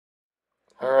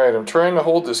Alright, I'm trying to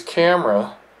hold this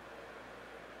camera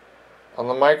on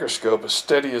the microscope as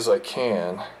steady as I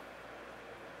can.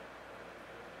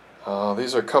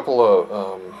 These are a couple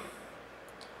of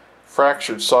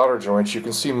fractured solder joints. You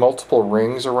can see multiple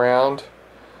rings around.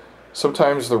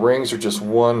 Sometimes the rings are just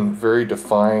one very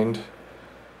defined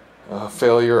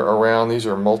failure around. These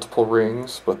are multiple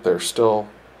rings, but they're still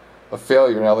a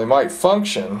failure. Now they might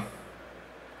function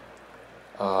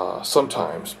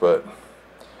sometimes, but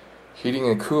heating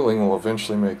and cooling will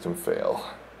eventually make them fail.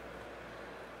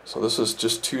 So this is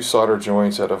just two solder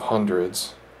joints out of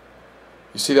hundreds.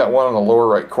 You see that one on the lower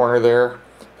right corner there?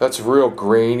 That's real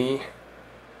grainy.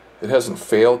 It hasn't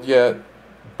failed yet,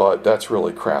 but that's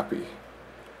really crappy.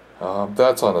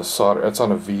 That's on a solder. That's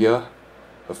on a via,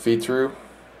 a feed through,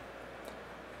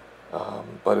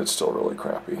 but it's still really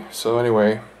crappy. So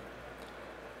anyway,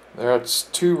 that's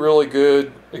two really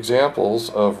good examples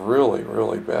of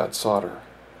really bad solder.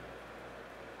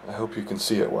 I hope you can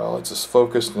see it well. It's as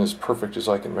focused and as perfect as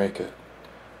I can make it.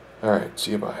 Alright,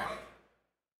 see you, bye.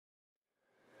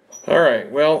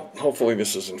 Alright, well, hopefully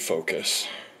this is in focus.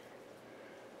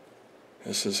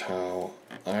 This is how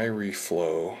I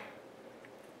reflow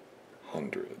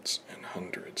hundreds and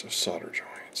hundreds of solder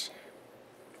joints.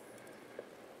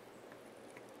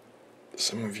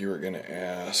 Some of you are going to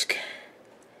ask,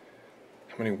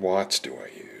 how many watts do I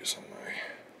use on my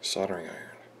soldering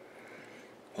iron?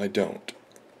 I don't.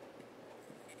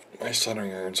 My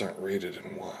soldering irons aren't rated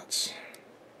in watts.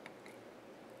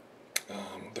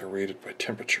 They're rated by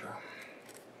temperature.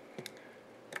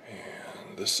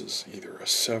 And this is either a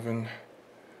 7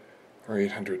 or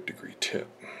 800 degree tip.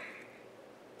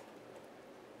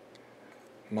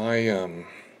 My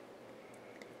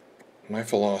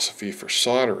philosophy for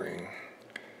soldering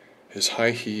is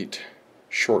high heat,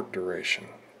 short duration.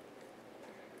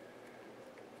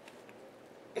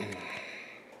 I'm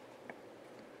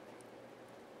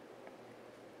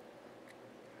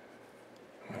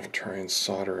going to try and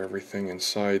solder everything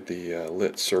inside the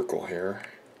lit circle here,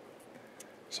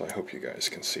 so I hope you guys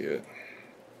can see it.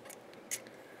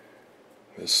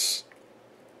 This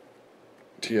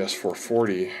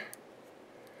TS-440,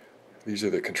 these are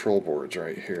the control boards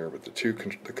right here, but the two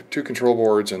control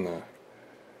boards and the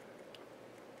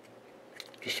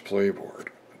display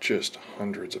board, just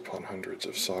hundreds upon hundreds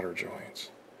of solder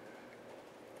joints.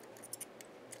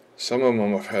 Some of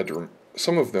them I've had to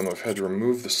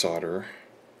remove the solder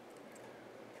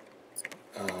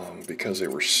because they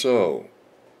were so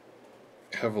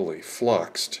heavily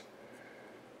fluxed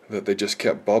that they just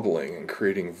kept bubbling and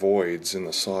creating voids in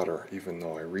the solder, even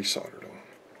though I resoldered them.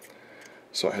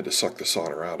 So I had to suck the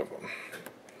solder out of them.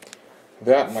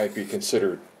 That might be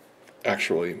considered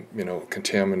actually,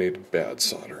 contaminated bad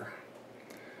solder.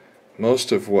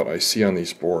 Most of what I see on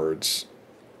these boards,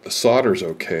 the solder's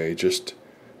okay, just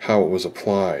how it was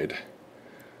applied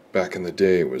back in the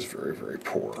day was very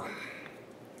poor.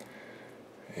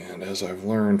 And as I've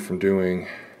learned from doing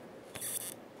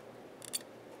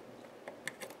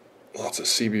lots of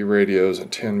CB radios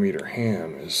and 10-meter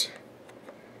ham, it's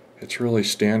really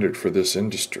standard for this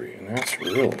industry, and that's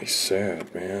really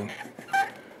sad, man.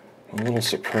 I'm a little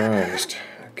surprised.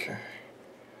 Okay.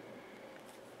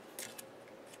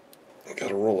 I've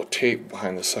got a roll of tape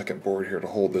behind the second board here to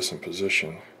hold this in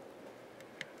position.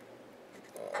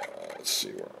 Let's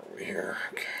see, where are we here?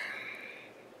 Okay.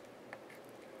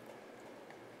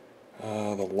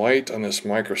 The light on this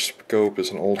microscope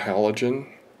is an old halogen,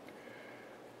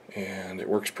 and it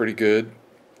works pretty good.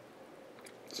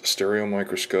 It's a stereo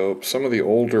microscope. Some of the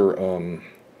older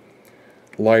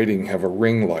lighting have a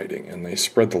ring lighting, and they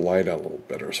spread the light out a little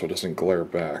better so it doesn't glare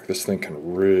back. This thing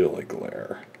can really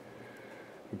glare.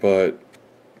 But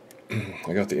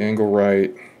I got the angle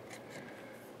right,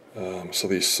 so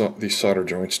these solder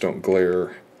joints don't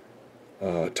glare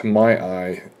to my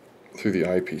eye through the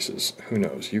eyepieces. Who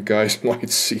knows? You guys might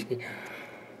see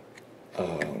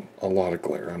a lot of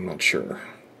glare. I'm not sure.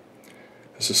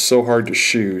 This is so hard to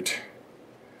shoot.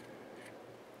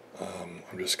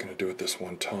 I'm just going to do it this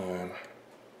one time.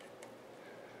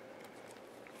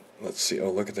 Let's see.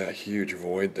 Oh, look at that huge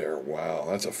void there. Wow,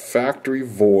 that's a factory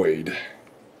void.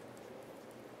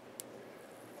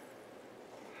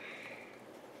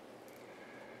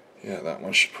 Yeah, that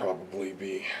one should probably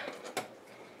be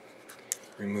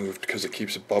removed because it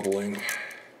keeps bubbling.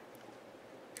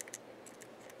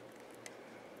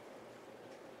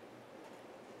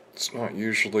 It's not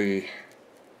usually,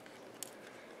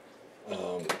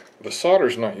 the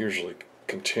solder's not usually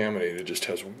contaminated, it just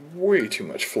has way too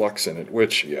much flux in it,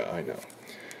 which, yeah, I know.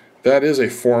 That is a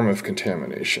form of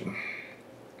contamination.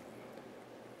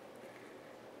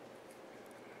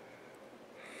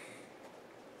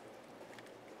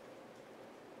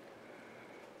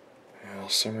 Well,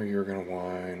 some of you are going to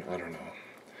whine. I don't know.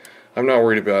 I'm not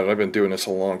worried about it. I've been doing this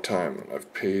a long time.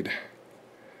 I've paid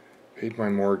my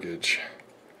mortgage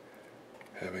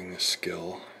having this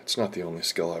skill. It's not the only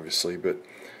skill, obviously, but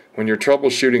when you're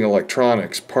troubleshooting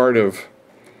electronics, part of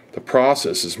the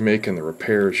process is making the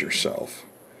repairs yourself.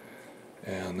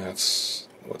 And that's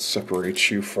what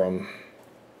separates you from,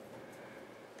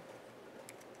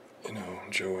 you know,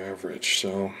 Joe Average.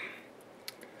 So,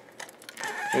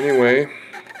 anyway,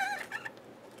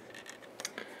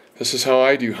 this is how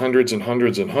I do hundreds and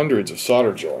hundreds and hundreds of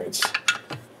solder joints.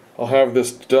 I'll have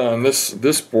this done.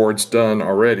 This board's done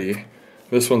already.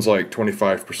 This one's like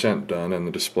 25% done, and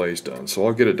the display's done. So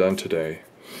I'll get it done today.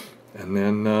 And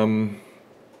then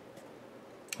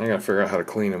I gotta figure out how to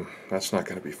clean them. That's not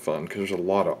gonna be fun because there's a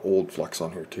lot of old flux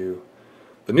on here too.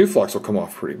 The new flux will come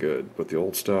off pretty good, but the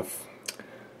old stuff,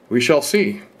 we shall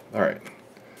see. All right,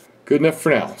 good enough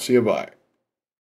for now. See you, bye.